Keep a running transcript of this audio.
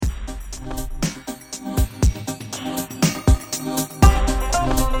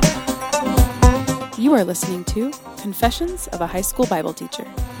You are listening to Confessions of a High School Bible Teacher.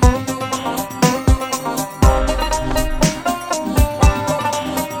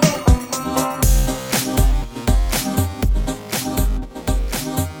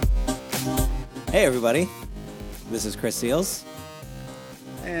 Hey everybody, this is Chris Seals.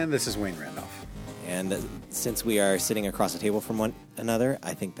 And this is Wayne Randolph. And since we are sitting across the table from one another,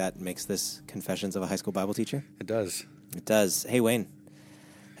 I think that makes this Confessions of a High School Bible Teacher. It does. It does. Hey Wayne,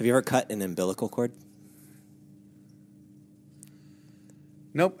 have you ever cut an umbilical cord?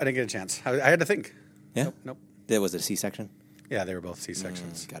 Nope, I didn't get a chance. I had to think. Yeah? Nope. Was it a C-section? Yeah, they were both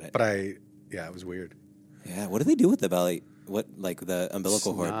C-sections. Got it. But it was weird. Yeah, what do they do with the belly? The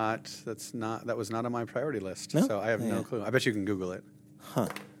umbilical cord? That was not on my priority list. No? So I have no clue. I bet you can Google it. Huh.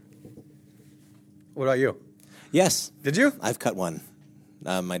 What about you? Yes. Did you? I've cut one.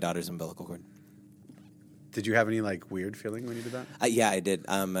 My daughter's umbilical cord. Did you have any weird feeling when you did that? Yeah, I did.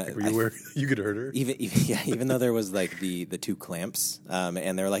 Were you worried you could hurt her? Even though there was the two clamps,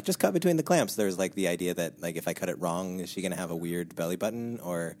 and they were just cut between the clamps. There's the idea that if I cut it wrong, is she going to have a weird belly button?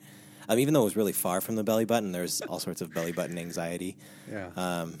 Or even though it was really far from the belly button, there's all sorts of belly button anxiety. Yeah.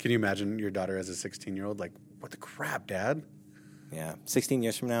 Can you imagine your daughter as a 16-year-old what the crap, Dad? Yeah. 16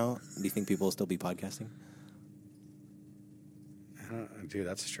 years from now, do you think people will still be podcasting? Dude,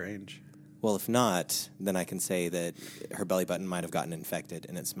 that's strange. Well, if not, then I can say that her belly button might have gotten infected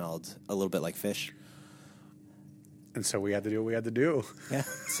and it smelled a little bit like fish. And so we had to do what we had to do. Yeah.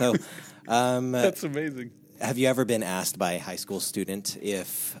 So, that's amazing. Have you ever been asked by a high school student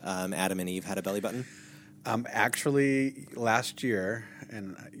if Adam and Eve had a belly button? Actually, last year,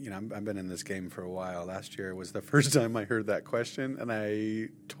 and I've been in this game for a while. Last year was the first time I heard that question, and I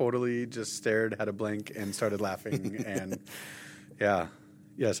totally just stared, had a blank, and started laughing. And yeah.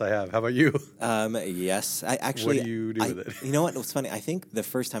 Yes, I have. How about you? Yes. What do you do with it? You know what? It's funny. I think the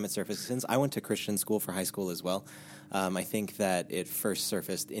first time it surfaced, since I went to Christian school for high school as well, I think that it first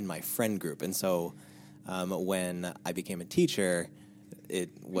surfaced in my friend group. And so when I became a teacher, it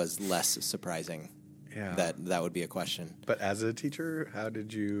was less surprising that would be a question. But as a teacher, how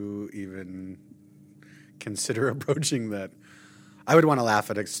did you even consider approaching that? I would want to laugh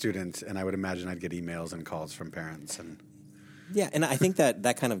at a student, and I would imagine I'd get emails and calls from parents and... Yeah, and I think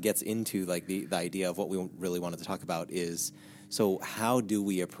that kind of gets into the idea of what we really wanted to talk about is, so how do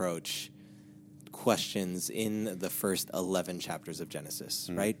we approach questions in the first 11 chapters of Genesis,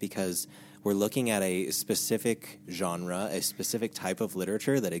 right? Because we're looking at a specific genre, a specific type of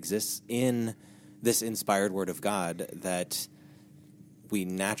literature that exists in this inspired Word of God that we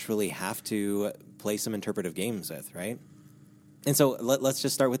naturally have to play some interpretive games with, right? And so let's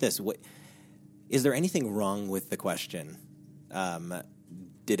just start with this. Is there anything wrong with the question?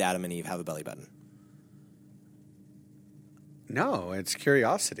 Did Adam and Eve have a belly button? No, it's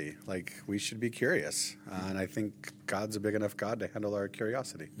curiosity. We should be curious. And I think God's a big enough God to handle our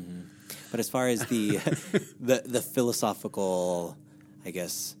curiosity. Mm-hmm. But as far as the the philosophical, I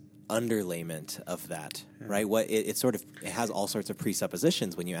guess, underlayment of that, right? It has all sorts of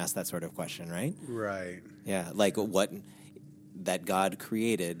presuppositions when you ask that sort of question, right? Right. Yeah, that God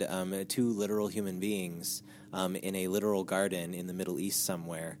created two literal human beings in a literal garden in the Middle East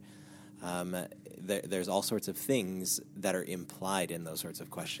somewhere. There's all sorts of things that are implied in those sorts of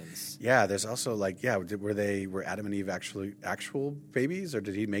questions. Yeah, there's also were Adam and Eve actual babies, or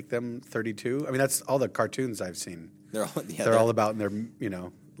did he make them 32? I mean, that's all the cartoons I've seen. They're all about in their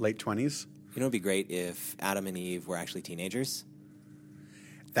late 20s. It would be great if Adam and Eve were actually teenagers.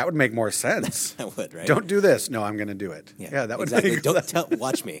 That would make more sense. That would, right? Don't do this. No, I'm going to do it. Yeah, that would exactly.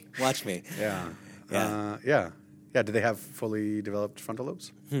 make Watch me. Yeah. Yeah. Yeah. Do they have fully developed frontal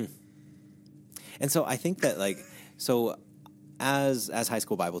lobes? And so I think that as high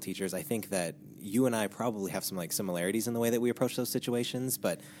school Bible teachers, I think that you and I probably have some similarities in the way that we approach those situations.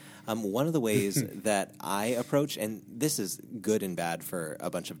 But one of the ways that I approach, and this is good and bad for a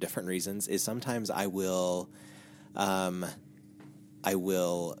bunch of different reasons, is sometimes I will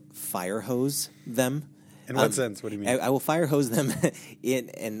fire hose them. In what sense? What do you mean? I will fire hose them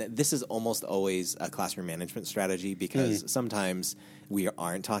and this is almost always a classroom management strategy because sometimes we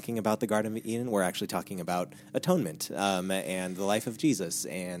aren't talking about the Garden of Eden. We're actually talking about atonement and the life of Jesus.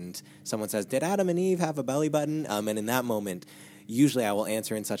 And someone says, did Adam and Eve have a belly button? And in that moment, usually I will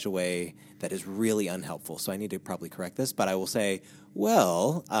answer in such a way that is really unhelpful. So I need to probably correct this, but I will say,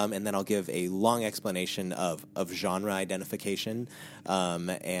 well, and then I'll give a long explanation of genre identification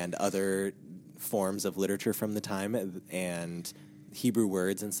and other forms of literature from the time and Hebrew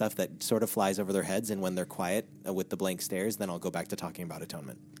words and stuff that sort of flies over their heads. And when they're quiet with the blank stares, then I'll go back to talking about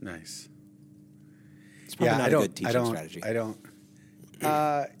atonement. Nice. It's probably not a good teaching strategy. I don't.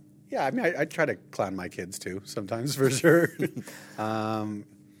 Yeah, I mean, I try to clown my kids too sometimes, for sure.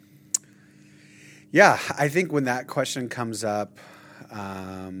 Yeah, I think when that question comes up,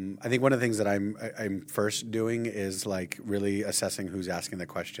 I think one of the things that I'm first doing is like really assessing who's asking the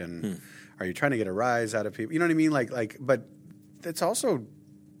question. Are you trying to get a rise out of people? You know what I mean? But it's also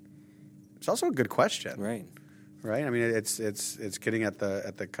a good question, Right. right? I mean, it's getting at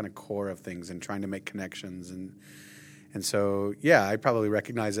the kind of core of things and trying to make connections, and so yeah, I probably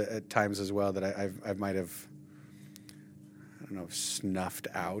recognize it at times as well that I might have, I don't know, if snuffed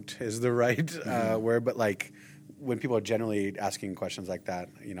out is the right word, but like when people are generally asking questions like that,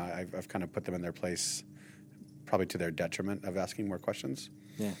 you know, I've kind of put them in their place, probably to their detriment of asking more questions.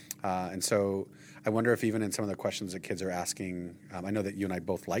 Yeah. And so I wonder if even in some of the questions that kids are asking, I know that you and I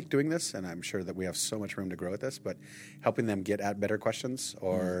both like doing this, and I'm sure that we have so much room to grow at this, but helping them get at better questions,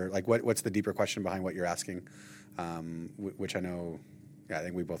 or like what's the deeper question behind what you're asking, which I know, yeah, I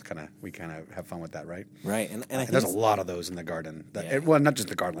think we both kind of have fun with that, right? Right. And I think there's a lot of those in the garden. Well, not just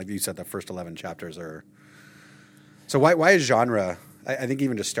the garden, like you said, the first 11 chapters are. So why is genre? I think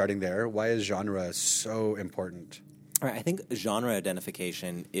even just starting there, why is genre so important? Right, I think genre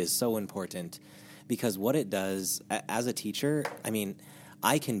identification is so important because what it does, as a teacher, I mean,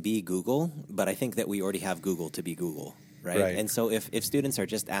 I can be Google, but I think that we already have Google to be Google, right? And so if students are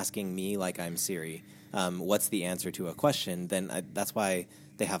just asking me like I'm Siri, what's the answer to a question, then that's why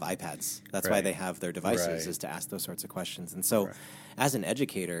they have iPads. That's why they have their devices, is to ask those sorts of questions. And so as an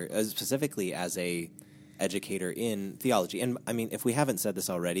educator, specifically as a educator in theology, and I mean, if we haven't said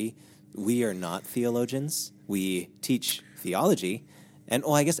this already, we are not theologians. We teach theology, and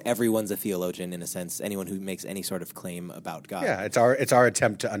I guess everyone's a theologian in a sense. Anyone who makes any sort of claim about God. Yeah, it's our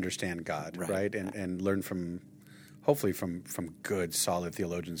attempt to understand God, right? And learn from, hopefully, from good, solid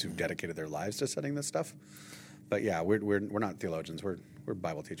theologians who've dedicated their lives to studying this stuff. But yeah, we're not theologians. We're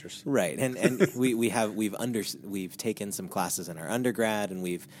Bible teachers, right? And we've taken some classes in our undergrad, and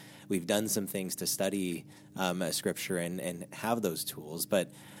we've done some things to study Scripture and have those tools,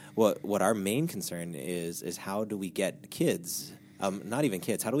 but. What our main concern is how do we get kids, not even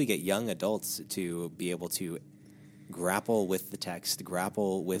kids, how do we get young adults to be able to grapple with the text,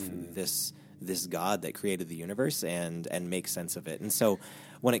 grapple with this God that created the universe and make sense of it? And so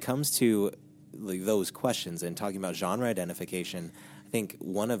when it comes to those questions and talking about genre identification, I think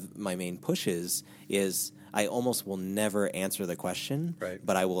one of my main pushes is I almost will never answer the question,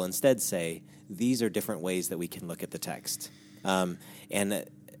 but I will instead say, these are different ways that we can look at the text. And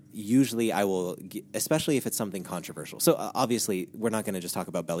usually I will, especially if it's something controversial. So obviously we're not going to just talk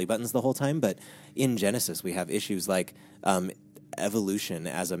about belly buttons the whole time, but in Genesis we have issues like evolution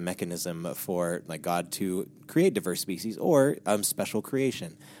as a mechanism for like God to create diverse species, or special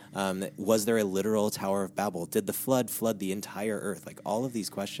creation. Was there a literal Tower of Babel? Did the flood the entire earth? Like all of these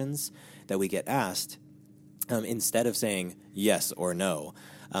questions that we get asked, instead of saying yes or no.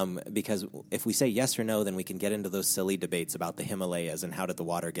 Because if we say yes or no, then we can get into those silly debates about the Himalayas and how did the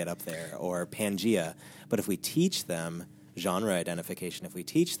water get up there, or Pangea. But if we teach them genre identification, if we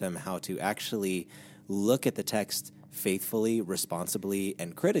teach them how to actually look at the text faithfully, responsibly,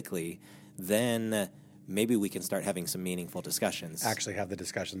 and critically, then maybe we can start having some meaningful discussions. Actually have the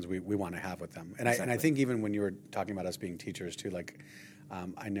discussions we want to have with them. And I think even when you were talking about us being teachers too, like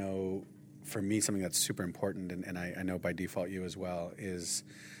I know for me something that's super important, and I know by default you as well, is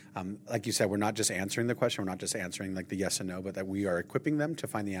like you said, we're not just answering the question, we're not just answering like the yes and no, but that we are equipping them to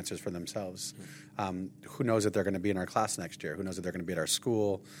find the answers for themselves. Who knows if they're going to be in our class next year? Who knows if they're going to be at our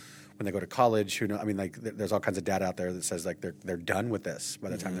school when they go to college? Who know? I mean, like there's all kinds of data out there that says like they're done with this by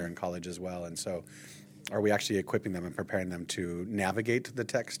the time they're in college as well. And so are we actually equipping them and preparing them to navigate the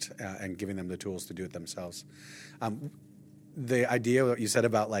text and giving them the tools to do it themselves? The idea that you said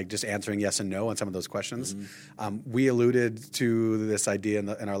about like just answering yes and no on some of those questions, we alluded to this idea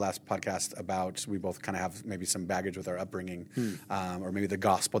in our last podcast about we both kind of have maybe some baggage with our upbringing, or maybe the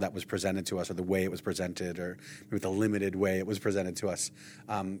gospel that was presented to us, or the way it was presented, or maybe the limited way it was presented to us.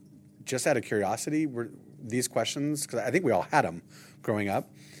 Just out of curiosity, were these questions, because I think we all had them growing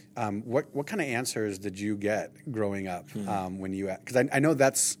up, what kind of answers did you get growing up when you? Because I know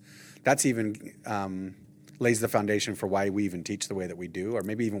that's even lays the foundation for why we even teach the way that we do, or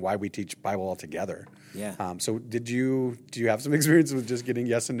maybe even why we teach Bible altogether. Yeah. So do you have some experience with just getting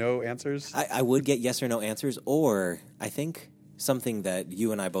yes and no answers? I would get yes or no answers, or I think something that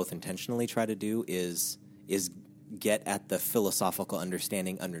you and I both intentionally try to do is get at the philosophical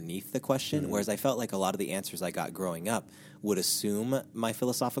understanding underneath the question, whereas I felt like a lot of the answers I got growing up would assume my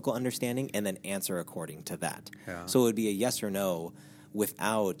philosophical understanding and then answer according to that. Yeah. So it would be a yes or no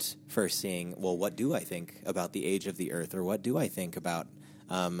without first seeing, well, what do I think about the age of the earth, or what do I think about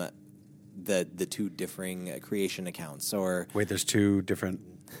the two differing creation accounts, or Wait, there's two different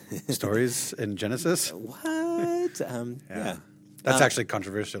stories in Genesis? what? Yeah. That's actually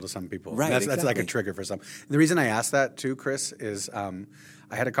controversial to some people. Right, That's like a exactly. trigger for some. And the reason I asked that too, Chris, is I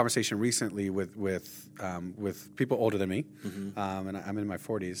had a conversation recently with people older than me, and I'm in my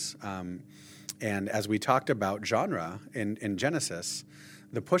 40s. And as we talked about genre in Genesis,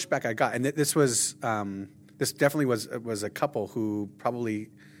 the pushback I got, and this definitely was a couple who probably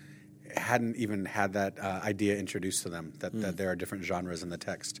hadn't even had that idea introduced to them, that there are different genres in the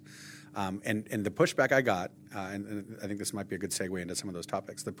text. And the pushback I got, and I think this might be a good segue into some of those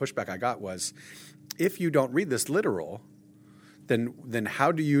topics, the pushback I got was, if you don't read this literal, then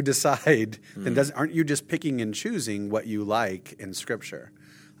how do you decide? Then aren't you just picking and choosing what you like in Scripture?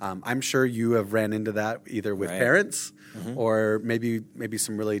 I'm sure you have ran into that either with parents or maybe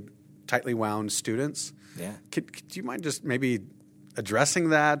some really tightly wound students. Yeah. Do you mind just maybe addressing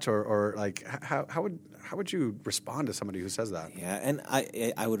that, or like how would you respond to somebody who says that? Yeah, and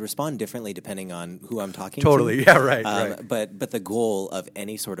I would respond differently depending on who I'm talking Totally. to. Yeah, right. But the goal of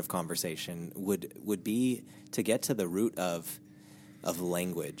any sort of conversation would be to get to the root of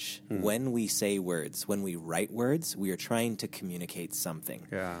language. When we say words, when we write words, we are trying to communicate something.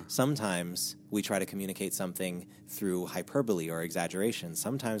 Yeah. Sometimes we try to communicate something through hyperbole or exaggeration.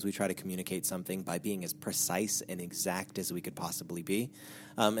 Sometimes we try to communicate something by being as precise and exact as we could possibly be.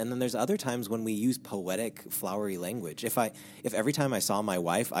 And then there's other times when we use poetic, flowery language. If every time I saw my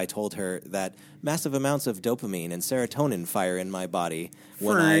wife, I told her that massive amounts of dopamine and serotonin fire in my body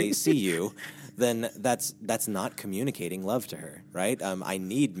when I see you, then that's not communicating love to her, right? I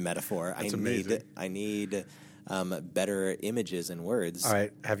need metaphor. Amazing. I need better images and words. All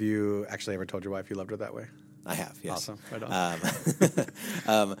right. Have you actually ever told your wife you loved her that way? I have, yes. Awesome. Right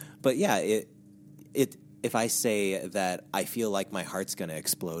on. But yeah, if I say that I feel like my heart's going to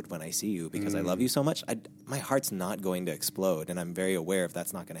explode when I see you because I love you so much, my heart's not going to explode, and I'm very aware if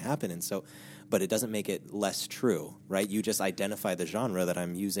that's not going to happen. And so, but it doesn't make it less true, right? You just identify the genre that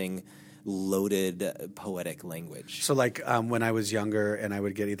I'm using loaded poetic language. So like when I was younger and I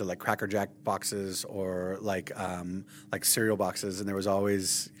would get either like Cracker Jack boxes or like cereal boxes, and there was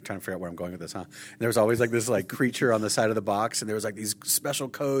always, you're trying to figure out where I'm going with this, huh? And there was always like this like creature on the side of the box, and there was like these special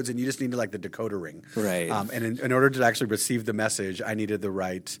codes, and you just needed like the decoder ring. Right. And in order to actually receive the message, I needed the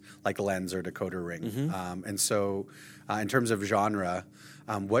right like lens or decoder ring. And so in terms of genre,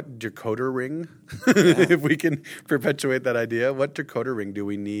 what decoder ring, if we can perpetuate that idea, what decoder ring do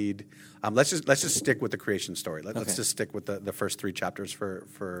we need? Let's just stick with the creation story. Let's just stick with the first 3 chapters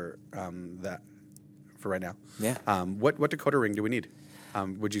for right now. Yeah. What decoder ring do we need?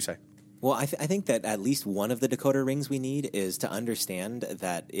 Would you say? Well, I think that at least one of the decoder rings we need is to understand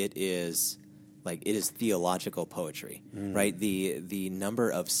that it is theological poetry, right? The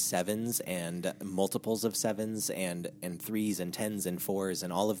number of sevens and multiples of sevens and threes and tens and fours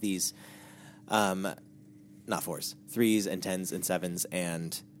and all of these, not fours, threes and tens and sevens,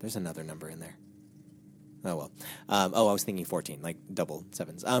 and there's another number in there. Oh, well. I was thinking 14, like double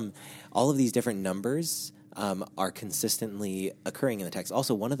sevens. All of these different numbers are consistently occurring in the text.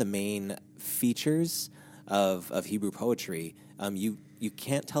 Also, one of the main features of Hebrew poetry, you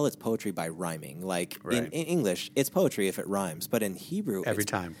can't tell it's poetry by rhyming. Like in English, it's poetry if it rhymes, but in Hebrew, Every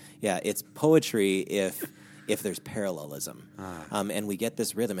time. Yeah, it's poetry if there's parallelism. And we get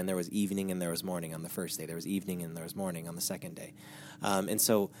this rhythm, and there was evening and there was morning on the first day. There was evening and there was morning on the second day. And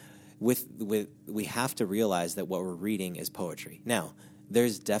so we have to realize that what we're reading is poetry. Now,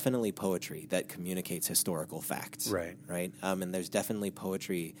 there's definitely poetry that communicates historical facts. Right? And there's definitely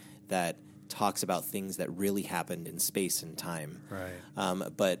poetry that talks about things that really happened in space and time.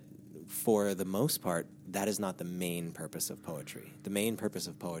 But for the most part, that is not the main purpose of poetry. The main purpose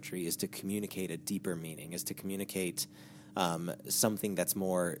of poetry is to communicate a deeper meaning, is to communicate something that's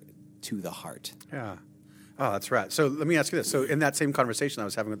more to the heart. Yeah. Oh, that's right. So let me ask you this. So in that same conversation I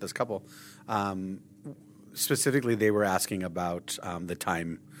was having with this couple, specifically they were asking about the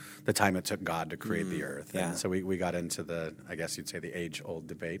time it took God to create the earth. Yeah. And so we got into the, I guess you'd say, the age-old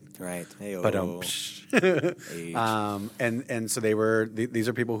debate. Right. Hey-o. But Age. and so these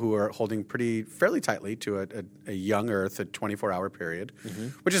are people who are holding fairly tightly to a young Earth, a 24-hour period,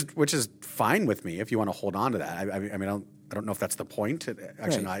 which is fine with me if you want to hold on to that. I mean, I don't know if that's the point.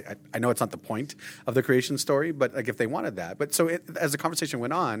 Actually, no, I know it's not the point of the creation story, but like if they wanted that. But so as the conversation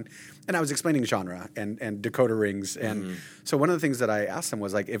went on, and I was explaining genre and decoder rings, and so one of the things that I asked them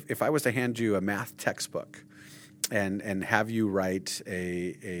was like, if I was to hand you a math textbook and have you write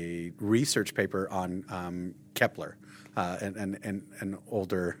a research paper on Kepler, an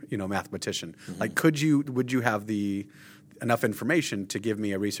older mathematician, like would you have the enough information to give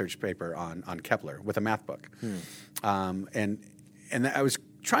me a research paper on Kepler with a math book. And I was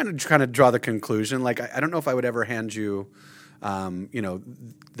trying to kind of draw the conclusion. Like, I don't know if I would ever hand you,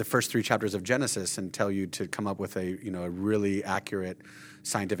 the first 3 chapters of Genesis and tell you to come up with a really accurate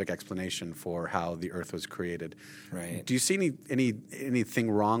scientific explanation for how the earth was created. Right. Do you see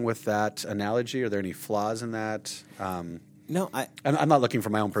anything wrong with that analogy? Are there any flaws in that? No, I'm not looking for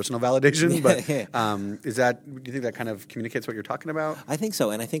my own personal validation, but do you think that kind of communicates what you're talking about? I think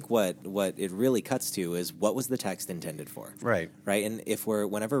so, and I think what it really cuts to is what was the text intended for, right? And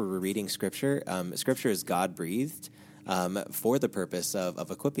whenever we're reading Scripture, Scripture is God breathed for the purpose of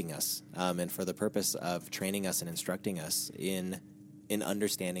equipping us and for the purpose of training us and instructing us in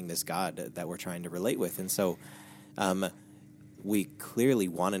understanding this God that we're trying to relate with, and so. We clearly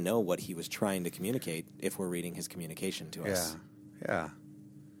want to know what he was trying to communicate if we're reading his communication to us. Yeah.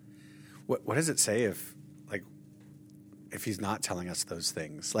 What does it say if he's not telling us those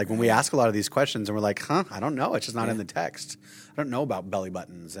things? Like when we ask a lot of these questions and we're like, I don't know. It's just not in the text. I don't know about belly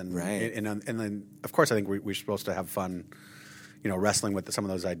buttons. And then, of course, I think we're supposed to have fun, wrestling with some of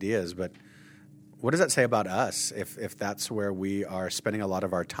those ideas. But what does that say about us if that's where we are spending a lot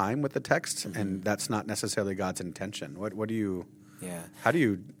of our time with the text and that's not necessarily God's intention? What do you? Yeah. How do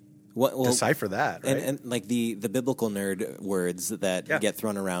you decipher that? Right? And like the biblical nerd words that get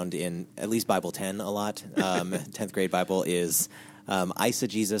thrown around in at least Bible 10 a lot, 10th grade Bible is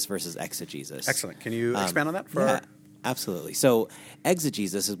eisegesis versus exegesis. Excellent. Can you expand on that for our... Absolutely. So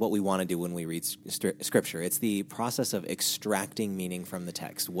exegesis is what we want to do when we read Scripture. It's the process of extracting meaning from the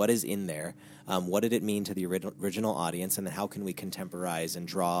text. What is in there? What did it mean to the original audience? And then how can we contemporize and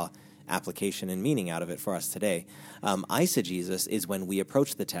draw application and meaning out of it for us today? Eisegesis is when we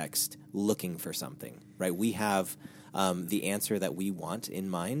approach the text looking for something, right? We have the answer that we want in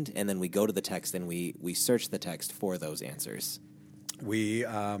mind, and then we go to the text and we search the text for those answers. We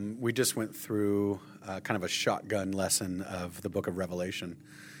just went through kind of a shotgun lesson of the book of Revelation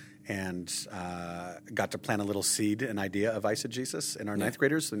and got to plant a little seed, an idea of eisegesis in our ninth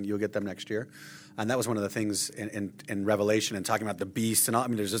graders, and you'll get them next year. And that was one of the things in Revelation and talking about the beast and all. I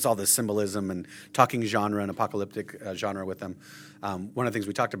mean, there's just all this symbolism and talking genre and apocalyptic genre with them. One of the things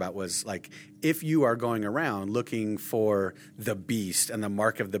we talked about was like if you are going around looking for the beast and the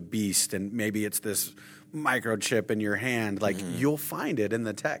mark of the beast, and maybe it's this microchip in your hand, like you'll find it in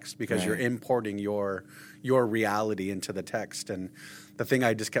the text because you're importing your reality into the text. And the thing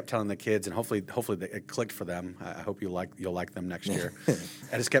I just kept telling the kids, and hopefully it clicked for them. I hope you'll like them next year.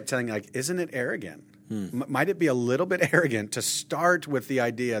 I just kept telling, like, isn't it arrogant? Might it be a little bit arrogant to start with the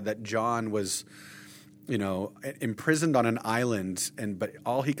idea that John was, imprisoned on an island, but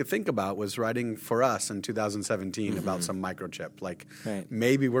all he could think about was writing for us in 2017 about some microchip? Like,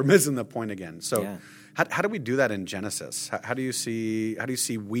 maybe we're missing the point again. So. How do we do that in Genesis? How do you see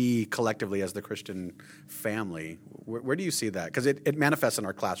we collectively as the Christian family? Where do you see that? Because it manifests in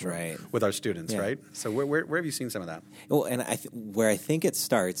our classroom with our students, right? So where have you seen some of that? Well, and where I think it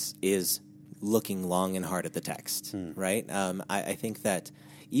starts is looking long and hard at the text, right? I think that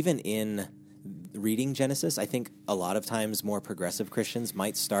even in reading Genesis, I think a lot of times more progressive Christians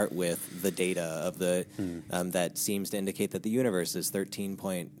might start with the data of the that seems to indicate that the universe is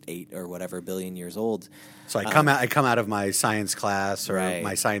 13.8 or whatever billion years old. So I come out of my science class or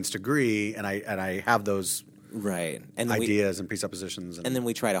my science degree, and I have those and ideas and presuppositions, and then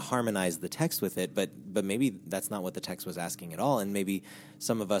we try to harmonize the text with it. But maybe that's not what the text was asking at all. And maybe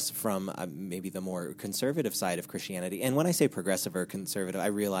some of us from maybe the more conservative side of Christianity, and when I say progressive or conservative, I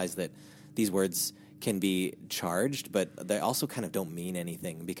realize that these words can be charged, but they also kind of don't mean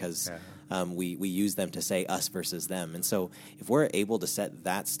anything because we use them to say us versus them. And so if we're able to set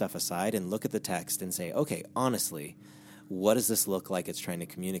that stuff aside and look at the text and say, okay, honestly, what does this look like it's trying to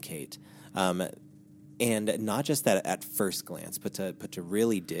communicate? And not just that at first glance, but to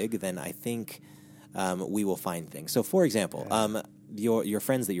really dig, then I think we will find things. So, for example, your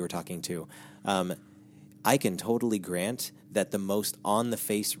friends that you were talking to, I can totally grant that the most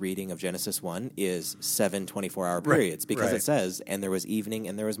on-the-face reading of Genesis 1 is 7 24-hour periods because it says, and there was evening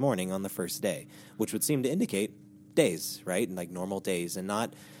and there was morning on the first day, which would seem to indicate days, right? And like normal days, and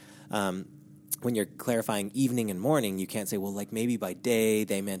not when you're clarifying evening and morning, you can't say, well, like maybe by day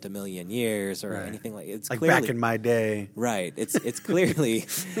they meant 1,000,000 years or anything like it's like clearly, back in my day. Right. It's clearly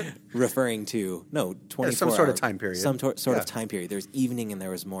referring to 24 some sort of time period. Some sort of time period. There's evening and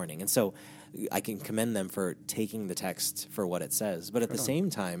there was morning. And so I can commend them for taking the text for what it says. But at the same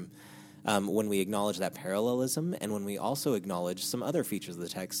time, when we acknowledge that parallelism and when we also acknowledge some other features of the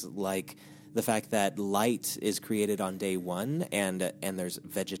text, like the fact that light is created on day 1, and there's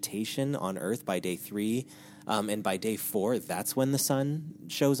vegetation on Earth by day 3, and by day 4, that's when the sun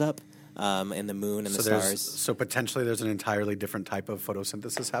shows up, and the moon and the stars. So potentially there's an entirely different type of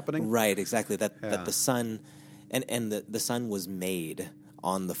photosynthesis happening? Right, exactly. That the sun, and the sun was made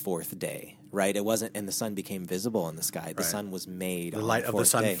on the 4th day, right? It wasn't, and the sun became visible in the sky. The sun was made on the 4th day. The light of the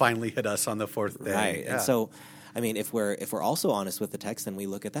sun finally hit us on the 4th day. Right, yeah. and so, I mean, if we're also honest with the text, then we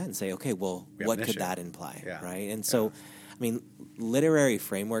look at that and say, okay, well, what could that imply, right? And so, I mean, literary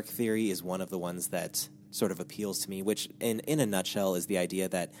framework theory is one of the ones that sort of appeals to me, which in a nutshell is the idea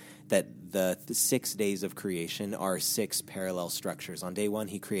that the 6 days of creation are 6 parallel structures. On day 1,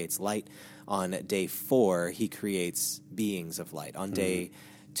 he creates light. On day 4, he creates beings of light. On day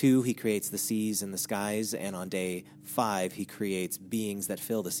 2, he creates the seas and the skies, and on day 5, he creates beings that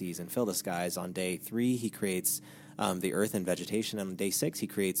fill the seas and fill the skies. On day 3, he creates the earth and vegetation. On day 6, he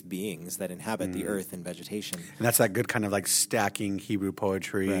creates beings that inhabit the earth and vegetation. And that's that good kind of like stacking Hebrew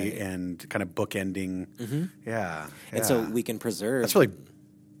poetry and kind of bookending. Mm-hmm. Yeah. And so we can preserve. That's really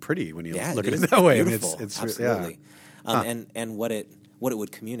pretty when you look at it that way. Beautiful. I mean, it's absolutely. And what it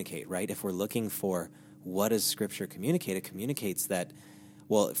would communicate, right? If we're looking for what does Scripture communicate, it communicates that,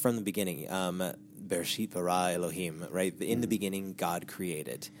 well, from the beginning, Bereshit bara Elohim, right? In the beginning, God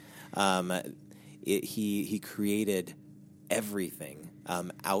created. He created everything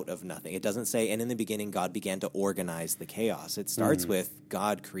out of nothing. It doesn't say, and in the beginning, God began to organize the chaos. It starts with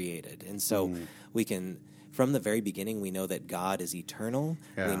God created. And so we can, from the very beginning, we know that God is eternal.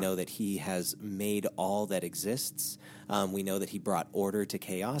 Yeah. We know that he has made all that exists. We know that he brought order to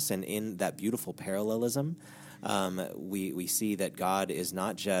chaos. And in that beautiful parallelism, we see that God is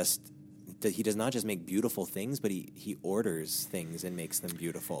not just, that he does not just make beautiful things, but he orders things and makes them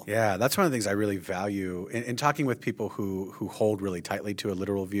beautiful. Yeah, that's one of the things I really value in talking with people who hold really tightly to a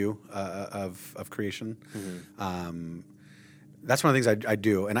literal view of creation. Mm-hmm. That's one of the things I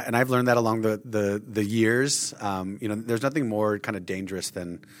do, and I've learned that along the years. There's nothing more kind of dangerous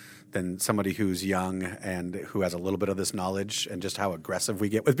than somebody who's young and who has a little bit of this knowledge, and just how aggressive we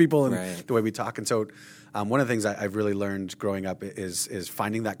get with people and the way we talk. And so one of the things I've really learned growing up is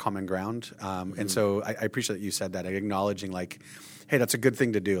finding that common ground. And so I appreciate that you said that, acknowledging like, hey, that's a good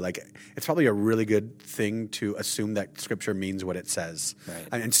thing to do. Like, it's probably a really good thing to assume that Scripture means what it says,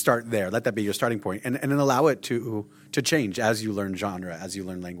 and start there. Let that be your starting point, and then allow it to change as you learn genre, as you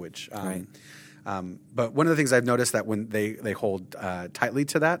learn language. But one of the things I've noticed that when they hold tightly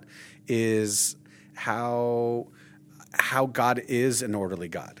to that is how God is an orderly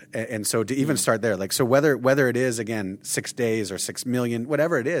God. And so to even start there, like, so whether it is, again, 6 days or 6 million,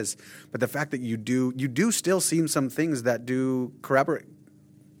 whatever it is, but the fact that you do still see some things that do corroborate.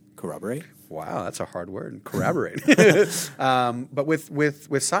 Corroborate? Wow, that's a hard word. Corroborate. But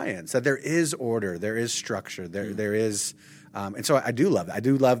with science, that there is order, there is structure, there is, and so I do love that. I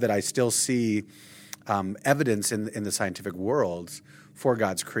do love that I still see evidence in the scientific world for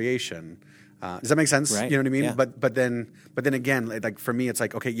God's creation. Does that make sense? Right. You know what I mean? Yeah. But then again, like for me, it's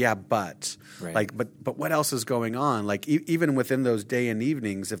like, okay, yeah, but what else is going on? Like even within those day and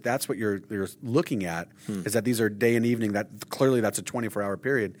evenings, if that's what you're looking at, is that these are day and evening, that clearly that's a 24-hour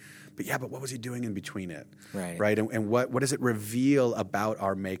period. But what was he doing in between it? Right. And what does it reveal about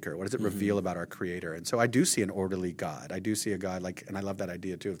our Maker? What does it reveal about our Creator? And so I do see an orderly God. I do see a God like, and I love that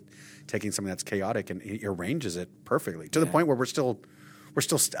idea too, of taking something that's chaotic and he arranges it perfectly to the point where we're still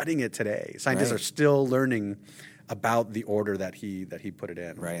studying it today. Scientists are still learning about the order that he put it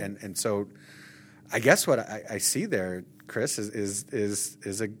in. Right. And so I guess what I see there, Chris,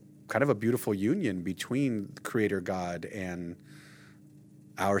 is a kind of a beautiful union between Creator God and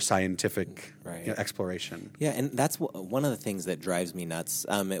our scientific exploration. Yeah, and that's one of the things that drives me nuts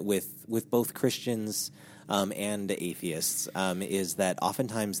with both Christians and atheists is that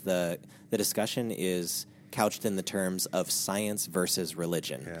oftentimes the discussion is couched in the terms of science versus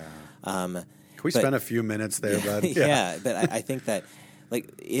religion. Yeah. Can we spend a few minutes there, bud? Yeah, but I think that,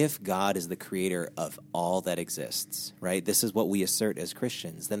 like, if God is the creator of all that exists, right, this is what we assert as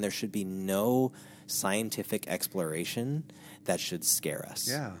Christians, then there should be no scientific exploration that should scare us.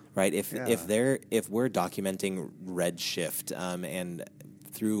 Yeah. Right? If we're documenting redshift and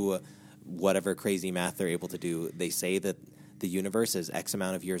through whatever crazy math they're able to do, they say that the universe is X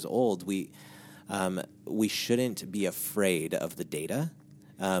amount of years old, we shouldn't be afraid of the data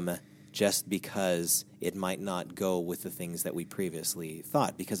just because it might not go with the things that we previously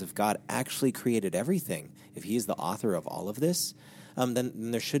thought. Because if God actually created everything, if he is the author of all of this,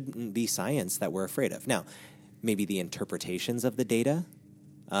 then there shouldn't be science that we're afraid of. Now, maybe the interpretations of the data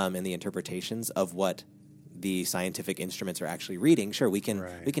and the interpretations of what the scientific instruments are actually reading, sure, we can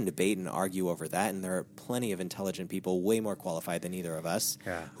Right. we can debate and argue over that, and there are plenty of intelligent people, way more qualified than either of us.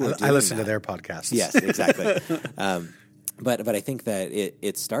 Yeah. who are I doing listen to that. their podcasts. Yes, exactly. But I think that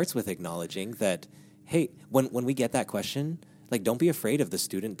it starts with acknowledging that, hey, when we get that question, like, don't be afraid of the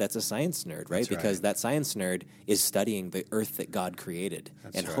student that's a science nerd, right? That's Because right. that science nerd is studying the earth that God created,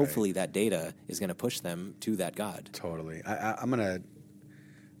 That's and right. hopefully that data is going to push them to that God. Totally. I'm gonna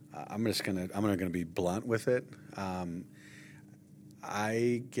be blunt with it.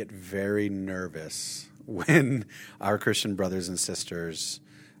 I get very nervous when our Christian brothers and sisters,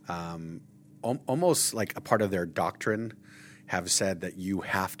 almost like a part of their doctrine, have said that you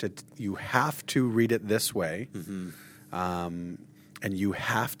have to read it this way, and you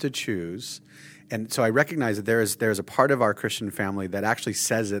have to choose. And so I recognize that there's a part of our Christian family that actually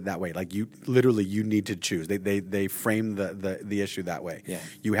says it that way. Like, you need to choose. They frame the issue that way. Yeah.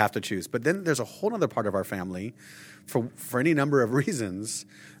 You have to choose. But then there's a whole other part of our family, for any number of reasons,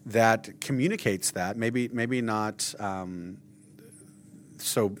 that communicates that. Maybe not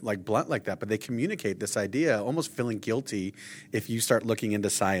so like blunt like that, but they communicate this idea, almost feeling guilty if you start looking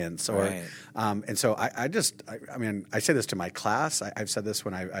into science. Or Right. and so I say this to my class. I've said this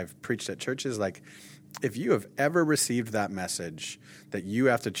when I've preached at churches. Like, if you have ever received that message that you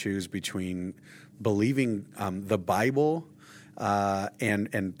have to choose between believing the Bible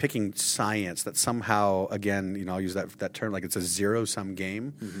and picking science, that somehow, again, I'll use that term, like it's a zero-sum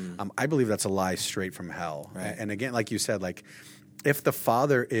game. I believe that's a lie straight from hell. Right. And again, like you said, like, if the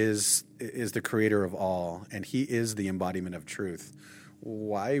Father is the creator of all and he is the embodiment of truth,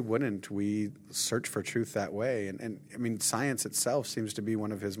 why wouldn't we search for truth that way? And I mean, science itself seems to be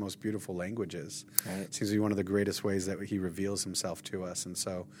one of his most beautiful languages. Right. It seems to be one of the greatest ways that he reveals himself to us. And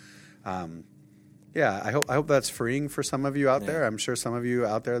so, I hope that's freeing for some of you out there. I'm sure some of you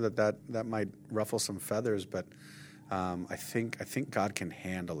out there that might ruffle some feathers, but I think God can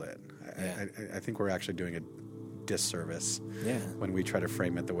handle it. Yeah. I think we're actually doing a disservice Yeah. when we try to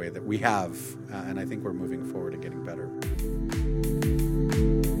frame it the way that we have, and I think we're moving forward and getting better.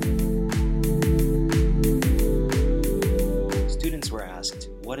 Students were asked,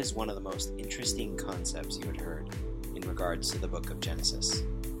 what is one of the most interesting concepts you had heard in regards to the book of Genesis?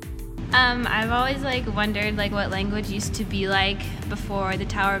 I've always wondered what language used to be like before the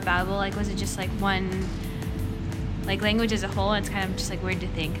Tower of Babel. Was it just one language as a whole? And it's kind of just weird to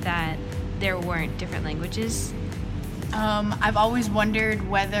think that there weren't different languages. I've always wondered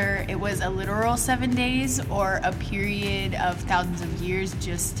whether it was a literal 7 days or a period of thousands of years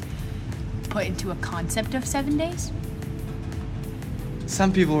just put into a concept of 7 days.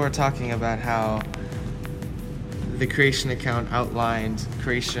 Some people were talking about how the creation account outlined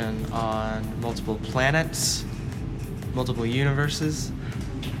creation on multiple planets, multiple universes,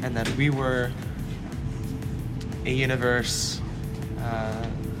 and that we were a universe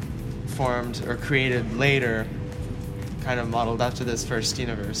formed or created later, kind of modeled after this first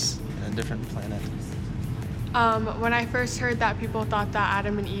universe, a different planet. When I first heard that, people thought that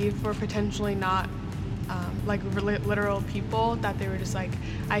Adam and Eve were potentially not literal people, that they were just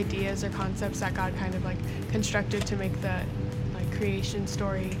ideas or concepts that God kind of constructed to make the creation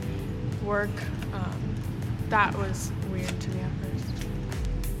story work. That was weird to me at first.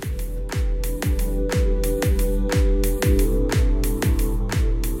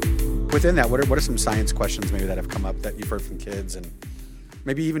 Within that, what are some science questions maybe that have come up that you've heard from kids, and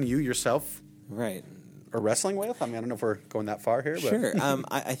maybe even you yourself Right. are wrestling with? I mean, I don't know if we're going that far here, but Sure.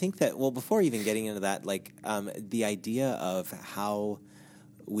 I think that, well, before even getting into that, the idea of how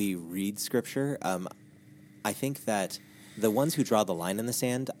we read Scripture, I think that the ones who draw the line in the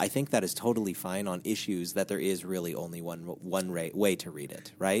sand, I think that is totally fine on issues that there is really only one way to read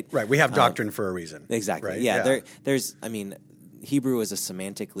it, right? right. We have doctrine for a reason. Exactly. Right? Yeah. There's. I mean, Hebrew is a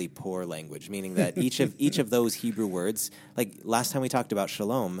semantically poor language, meaning that each of those Hebrew words, last time we talked about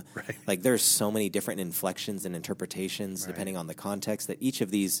shalom, Right. there's so many different inflections and interpretations depending on the context, that each of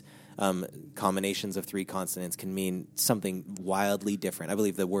these combinations of three consonants can mean something wildly different. I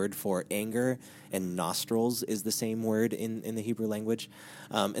believe the word for anger and nostrils is the same word in the Hebrew language,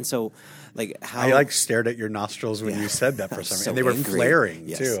 and so how I stared at your nostrils when you said that for some reason. So And they were angry. flaring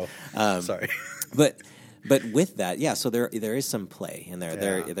Yes. too. Sorry. But with that, yeah, so there is some play in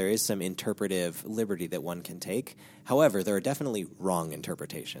there. Yeah. There is some interpretive liberty that one can take. However, there are definitely wrong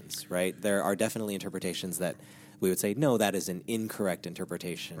interpretations, right? There are definitely interpretations that we would say, no, that is an incorrect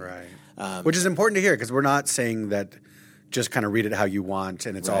interpretation. Right. Which is important to hear, because we're not saying that just kind of read it how you want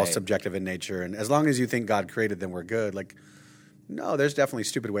and it's all Right. subjective in nature. And as long as you think God created, then we're good. No, there's definitely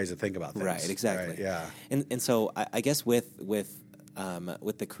stupid ways to think about things. Right, exactly. Right, yeah. And so I guess with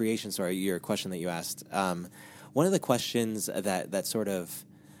with the creation story, your question that you asked, one of the questions that sort of,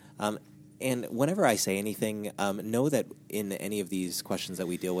 and whenever I say anything, know that in any of these questions that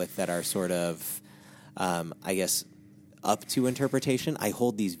we deal with that are sort of, I guess, up to interpretation, I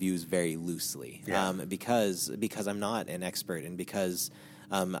hold these views very loosely, because I'm not an expert, and because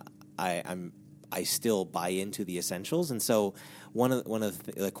I still buy into the essentials. And so one of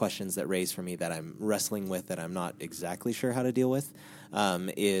the questions that raised for me that I'm wrestling with, that I'm not exactly sure how to deal with,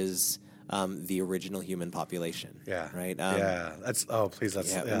 is the original human population. Yeah. Right. Let's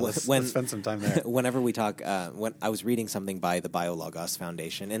spend some time there. Whenever we talk, when I was reading something by the BioLogos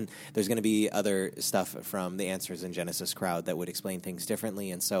Foundation, and there's going to be other stuff from the Answers in Genesis crowd that would explain things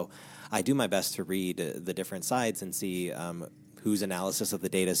differently, and so I do my best to read the different sides and see whose analysis of the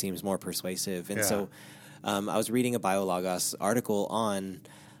data seems more persuasive. And so I was reading a BioLogos article on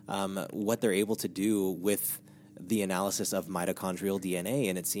what they're able to do with the analysis of mitochondrial DNA,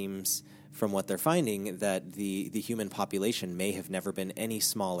 and it seems from what they're finding that the human population may have never been any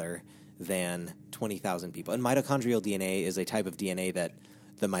smaller than 20,000 people. And mitochondrial DNA is a type of DNA that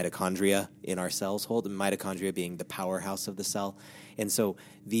the mitochondria in our cells hold, and mitochondria being the powerhouse of the cell. And so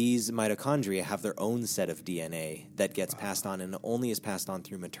these mitochondria have their own set of DNA that gets passed on, and only is passed on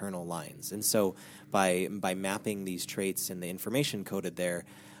through maternal lines. And so by mapping these traits and the information coded there,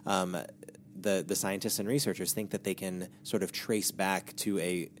 the scientists and researchers think that they can sort of trace back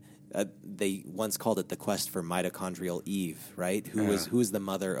to they once called it the quest for mitochondrial Eve, right? Who is the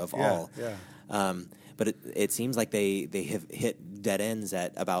mother of all. But it seems like they have hit dead ends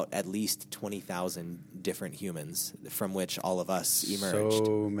at about at least 20,000 different humans from which all of us emerged.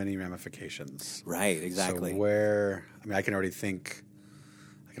 So many ramifications. Right, exactly. So I can already think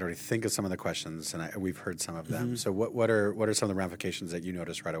of some of the questions, and we've heard some of them. So what are some of the ramifications that you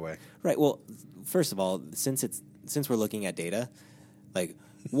notice right away? Right. Well, first of all, since we're looking at data, like,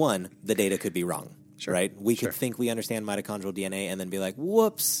 one, the data could be wrong. Sure. Right? We could think we understand mitochondrial DNA and then be like,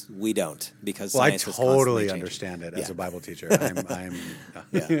 whoops, we don't, because I science is constantly totally changing. understand it as a Bible teacher.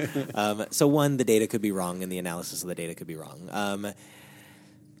 So one, the data could be wrong, and the analysis of the data could be wrong.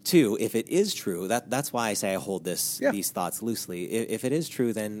 Two, if it is true, that's why I say I hold these thoughts loosely. If it is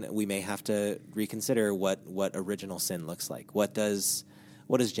true, then we may have to reconsider what original sin looks like. What does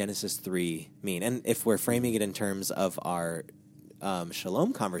Genesis 3 mean? And if we're framing it in terms of our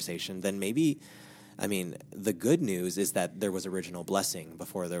shalom conversation, then maybe, the good news is that there was original blessing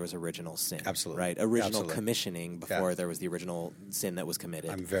before there was original sin. Absolutely. Right? Original commissioning before there was the original sin that was committed.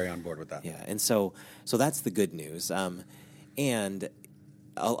 I'm very on board with that. Yeah, and so that's the good news. And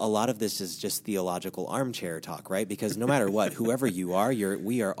a lot of this is just theological armchair talk, right? Because no matter what, whoever you are,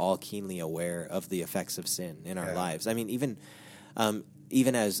 we are all keenly aware of the effects of sin in our lives.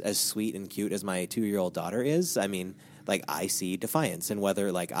 Even as sweet and cute as my 2-year-old daughter is, I see defiance, and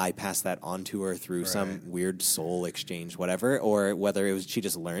whether I pass that on to her through some weird soul exchange, whatever, or whether she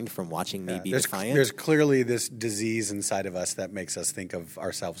just learned from watching me be defiant. There's clearly this disease inside of us that makes us think of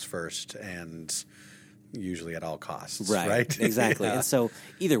ourselves first, and usually at all costs. Right? Exactly. And so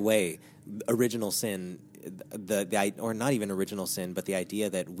either way, original sin, or not even original sin, but the idea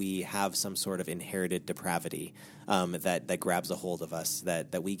that we have some sort of inherited depravity that grabs a hold of us,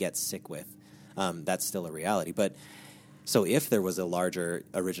 that we get sick with, that's still a reality. But so if there was a larger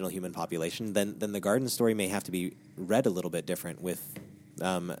original human population, then the garden story may have to be read a little bit different with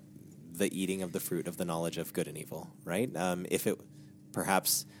the eating of the fruit of the knowledge of good and evil, right? If it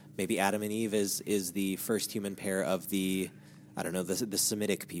perhaps maybe Adam and Eve is the first human pair of the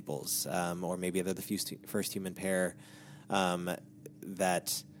Semitic peoples, or maybe they're the first human pair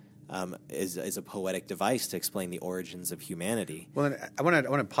that is a poetic device to explain the origins of humanity. Well, I want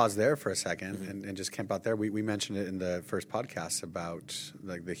to pause there for a second and just camp out there. We mentioned it in the first podcast about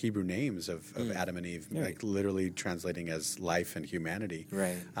the Hebrew names of Adam and Eve, literally translating as life and humanity.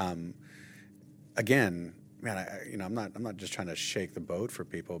 Right. Again, man, I'm not just trying to shake the boat for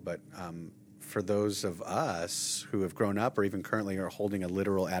people, but for those of us who have grown up or even currently are holding a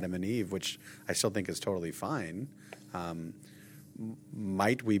literal Adam and Eve, which I still think is totally fine,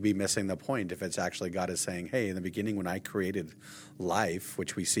 might we be missing the point if it's actually God is saying, hey, in the beginning when I created life,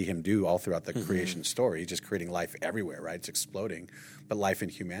 which we see him do all throughout the creation story, he's just creating life everywhere, right? It's exploding, but life in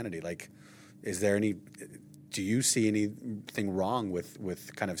humanity, do you see anything wrong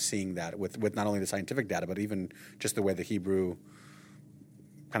with kind of seeing that with not only the scientific data, but even just the way the Hebrew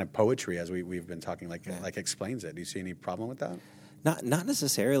kind of poetry, as we've been talking, explains it? Do you see any problem with that? Not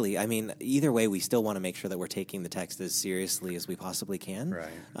necessarily. Either way, we still want to make sure that we're taking the text as seriously as we possibly can.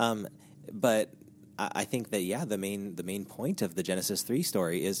 Right. But I think that the main point of the Genesis 3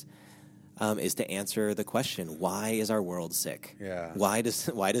 story is is to answer the question: why is our world sick? Yeah. Why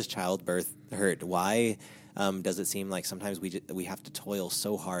does childbirth hurt? Why does it seem like sometimes we have to toil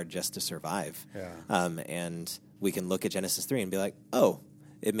so hard just to survive? Yeah. And we can look at Genesis 3 and be like, oh,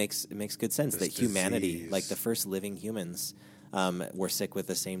 it makes good sense that humanity, disease. like the first living humans, were sick with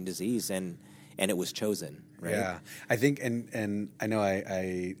the same disease, and it was chosen, right? Yeah, I think, and I know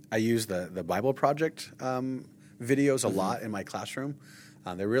I use the Bible Project videos a lot in my classroom.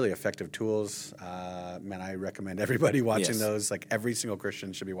 They're really effective tools. Man, I recommend everybody watching those. Like every single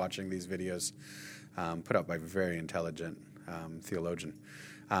Christian should be watching these videos, put out by a very intelligent theologian.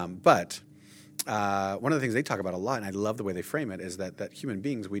 But one of the things they talk about a lot, and I love the way they frame it, is that human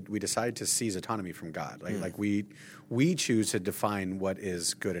beings, we decide to seize autonomy from God. Like we choose to define what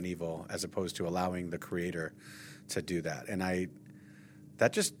is good and evil as opposed to allowing the Creator to do that. And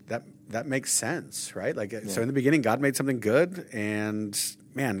that makes sense, right? Like, so in the beginning, God made something good, and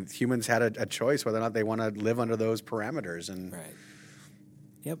man, humans had a choice whether or not they want to live under those parameters. And Right.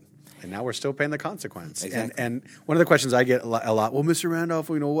 Yep. and now we're still paying the consequence. Exactly. And one of the questions I get a lot, well, Mr. Randolph,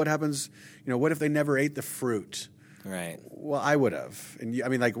 what happens? What if they never ate the fruit? Right. Well, I would have. And I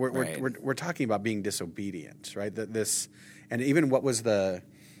mean, like Right. we're talking about being disobedient, right? And even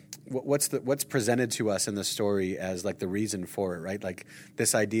what's presented to us in the story as like the reason for it, right? Like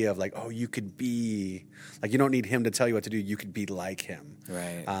this idea of like, oh, you could be like, you don't need him to tell you what to do. You could be like him.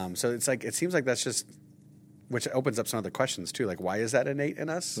 Right. So it's like, it seems like that's just, which opens up some other questions too. Like, why is that innate in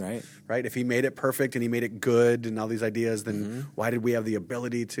us? Right. Right. If he made it perfect and he made it good and all these ideas, then why did we have the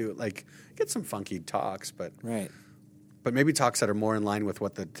ability to like get some funky talks, but maybe talks that are more in line with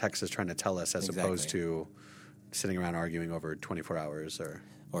what the text is trying to tell us as opposed to sitting around arguing over 24 hours or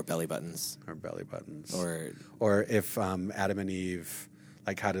belly buttons. Or if Adam and Eve,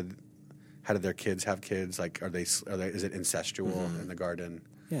 like how did their kids have kids? Like is it incestual in the garden?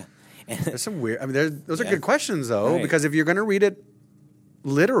 Yeah. There's some weird. I mean, those are good questions though, because if you're going to read it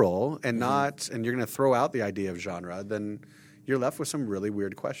literal and not, and you're going to throw out the idea of genre, then you're left with some really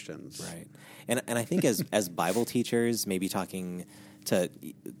weird questions. Right. And I think as Bible teachers, maybe talking to,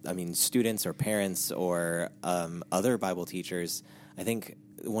 students or parents or other Bible teachers, I think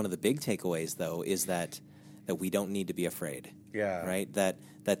one of the big takeaways though is that we don't need to be afraid. Yeah. Right. That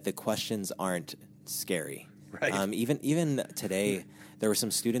the questions aren't scary. Right. Even today, there were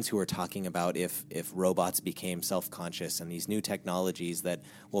some students who were talking about if robots became self-conscious and these new technologies that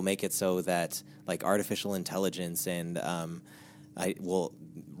will make it so that like artificial intelligence and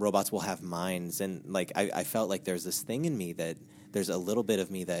robots will have minds, and like I felt like there's this thing in me that there's a little bit of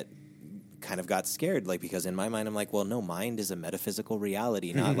me that kind of got scared, like because in my mind I'm like, well, no, mind is a metaphysical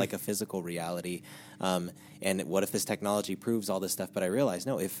reality, not like a physical reality. And what if this technology proves all this stuff? But I realized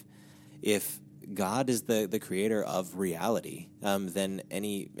no, if God is the creator of reality, then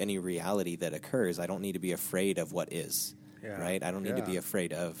any reality that occurs, I don't need to be afraid of what is. Yeah. Right? I don't need to be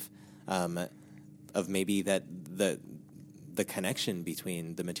afraid of maybe that the connection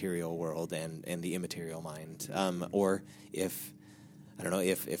between the material world and the immaterial mind, or if I don't know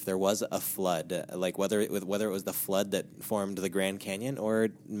if there was a flood, like whether it was the flood that formed the Grand Canyon or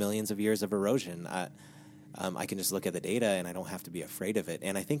millions of years of erosion. I can just look at the data and I don't have to be afraid of it.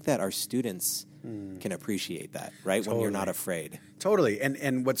 And I think that our students can appreciate that, right? Totally. When you're not afraid. Totally.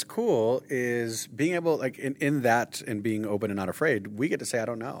 And what's cool is being able, like in that and being open and not afraid, we get to say, I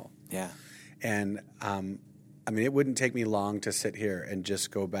don't know. Yeah. And it wouldn't take me long to sit here and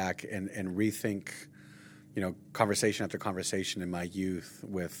just go back and rethink, conversation after conversation in my youth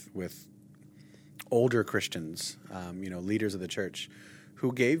with older Christians, leaders of the church,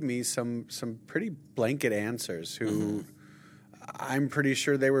 who gave me some pretty blanket answers, who I'm pretty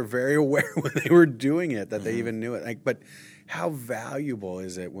sure they were very aware when they were doing it, that they even knew it. Like, but how valuable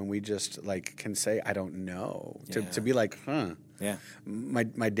is it when we just like can say, I don't know, to be like, huh. Yeah.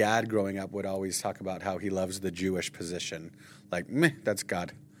 My dad growing up would always talk about how he loves the Jewish position. Like, meh, that's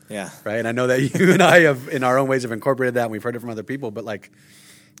God. Yeah. Right? And I know that you and I have, in our own ways, have incorporated that, and we've heard it from other people, but like,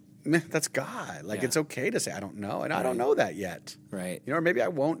 meh, that's God. Like, it's okay to say, I don't know, and I don't know that yet. Right. Or maybe I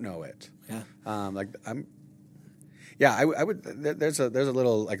won't know it. Yeah. I would. There's a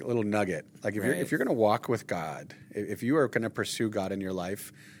little nugget. Like if you're going to walk with God, if you are going to pursue God in your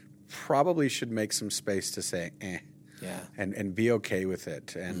life, probably should make some space to say, yeah, and be okay with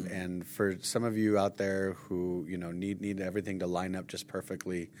it. And for some of you out there who need everything to line up just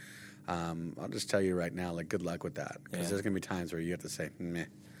perfectly, I'll just tell you right now, like, good luck with that, because there's going to be times where you have to say, meh.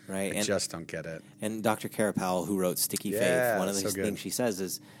 Right. I just don't get it. And Dr. Kara Powell, who wrote Sticky Faith, one of the things she says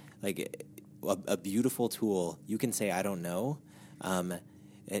is, like, a beautiful tool. You can say, I don't know,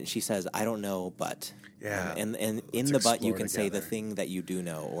 and she says, "I don't know, but." Yeah. And in Let's the but, you explore can say the together. thing that you do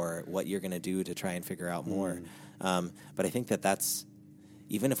know, or what you're going to do to try and figure out more. But I think that's,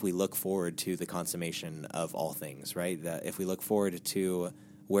 even if we look forward to the consummation of all things, right? That if we look forward to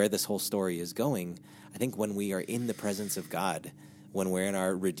where this whole story is going, I think when we are in the presence of God, when we're in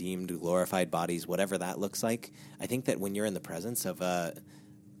our redeemed, glorified bodies, whatever that looks like, I think that when you're in the presence of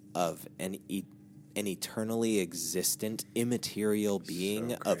an eternally existent, immaterial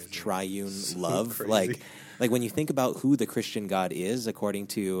being of triune love, crazy. like when you think about who the Christian God is according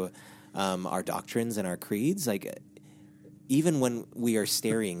to our doctrines and our creeds, like even when we are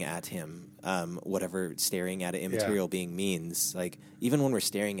staring at him, whatever staring at an immaterial being means, like even when we're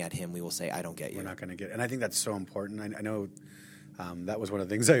staring at him, we will say, "I don't get you." We're not going to get it. And I think that's so important. I know that was one of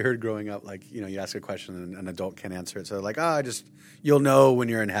the things I heard growing up. Like, you ask a question and an adult can't answer it. So they're like, you'll know when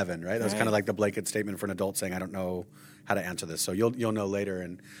you're in heaven, right? That's kind of like the blanket statement for an adult saying, "I don't know how to answer this." So you'll know later.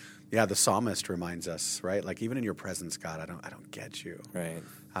 And yeah, the psalmist reminds us, right? Like, even in your presence, God, I don't get you. Right.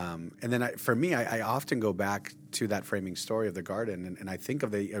 And then for me, I often go back to that framing story of the garden, and I think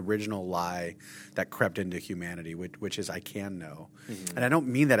of the original lie that crept into humanity, which is, I can know. Mm-hmm. And I don't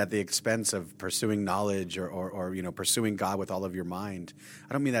mean that at the expense of pursuing knowledge or pursuing God with all of your mind.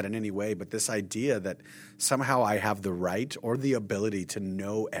 I don't mean that in any way, but this idea that somehow I have the right or the ability to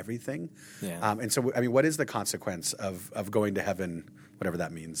know everything. Yeah. And so, I mean, what is the consequence of going to heaven, whatever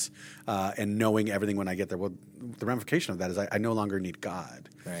that means, and knowing everything when I get there? Well, the ramification of that is I no longer need God.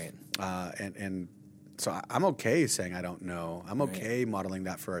 Right. And so I'm okay saying I don't know. I'm okay modeling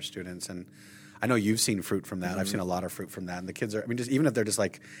that for our students. And I know you've seen fruit from that. I've seen a lot of fruit from that. And the kids are, just even if they're just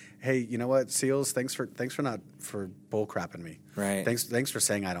like, "Hey, you know what, Seals, thanks for bull crapping me. Right. Thanks for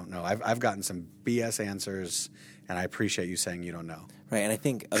saying I don't know. I've gotten some BS answers, and I appreciate you saying you don't know." Right. And I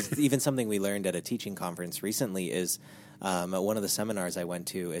think even something we learned at a teaching conference recently is at one of the seminars I went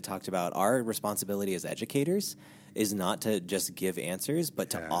to, it talked about our responsibility as educators is not to just give answers, but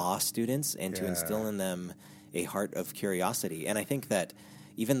to awe students and to instill in them a heart of curiosity. And I think that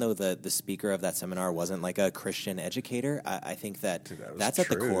even though the speaker of that seminar wasn't like a Christian educator, I think that that's at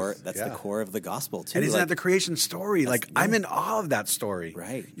the core. That's the core of the gospel too. And isn't that the creation story? Like, I'm in awe of that story.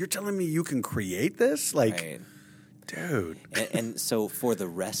 Right. You're telling me you can create this? Like, right. Dude. And so for the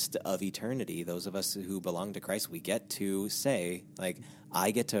rest of eternity, those of us who belong to Christ, we get to say, like,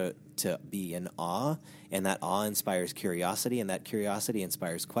 I get to be in awe, and that awe inspires curiosity, and that curiosity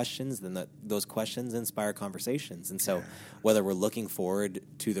inspires questions, then those questions inspire conversations. And so whether we're looking forward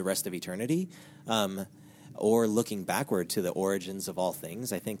to the rest of eternity or looking backward to the origins of all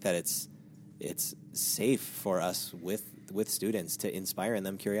things, I think that it's safe for us with students to inspire in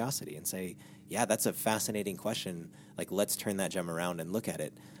them curiosity and say, yeah, that's a fascinating question. Like, let's turn that gem around and look at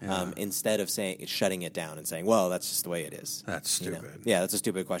it, instead of shutting it down and saying, well, that's just the way it is. That's stupid. Yeah, that's a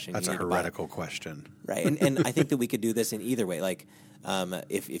stupid question. That's a heretical question. Right, and I think that we could do this in either way. Like,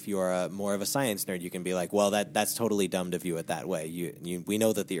 if you are more of a science nerd, you can be like, well, that's totally dumb to view it that way. We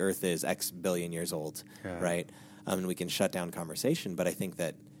know that the Earth is X billion years old, right? And we can shut down conversation. But I think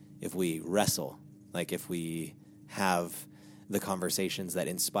that if we wrestle, like if we have the conversations that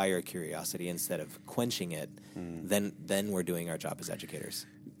inspire curiosity instead of quenching it, then we're doing our job as educators.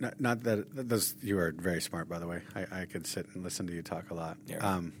 Not that those, you are very smart, by the way. I could sit and listen to you talk a lot.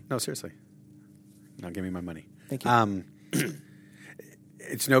 Yeah. No, seriously. Now give me my money. Thank you.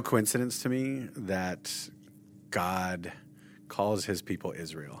 It's no coincidence to me that God calls his people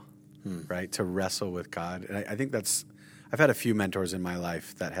Israel, right? To wrestle with God. And I think I've had a few mentors in my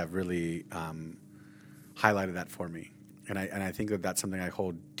life that have really highlighted that for me. And I think that's something I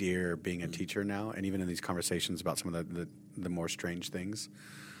hold dear being a teacher now, and even in these conversations about some of the more strange things.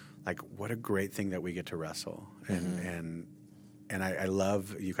 Like, what a great thing that we get to wrestle. And I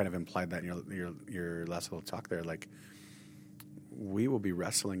love, you kind of implied that in your last little talk there, like, we will be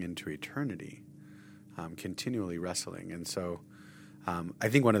wrestling into eternity, continually wrestling. And so I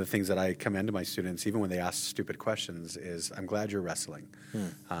think one of the things that I commend to my students, even when they ask stupid questions, is I'm glad you're wrestling,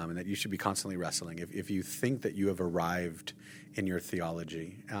 and that you should be constantly wrestling. If you think that you have arrived in your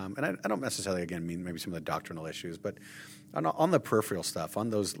theology, and I don't necessarily, again, mean maybe some of the doctrinal issues, but on the peripheral stuff,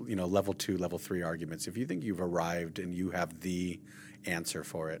 on those level 2, level 3 arguments, if you think you've arrived and you have the answer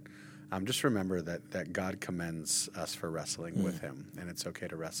for it, just remember that God commends us for wrestling with him, and it's okay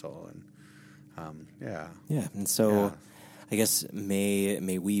to wrestle. And And so I guess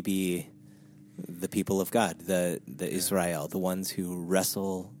may we be the people of God, the Israel, the ones who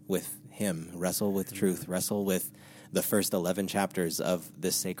wrestle with him, wrestle with truth, wrestle with the first 11 chapters of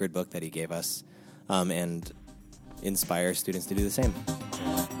this sacred book that he gave us, and inspire students to do the same.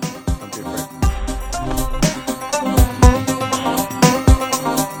 Don't be afraid.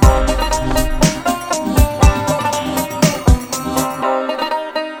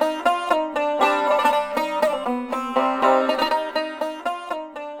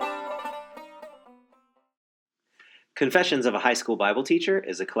 Confessions of a High School Bible Teacher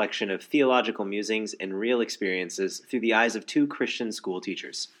is a collection of theological musings and real experiences through the eyes of two Christian school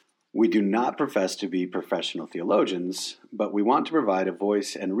teachers. We do not profess to be professional theologians, but we want to provide a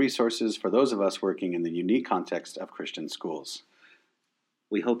voice and resources for those of us working in the unique context of Christian schools.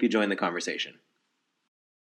 We hope you join the conversation.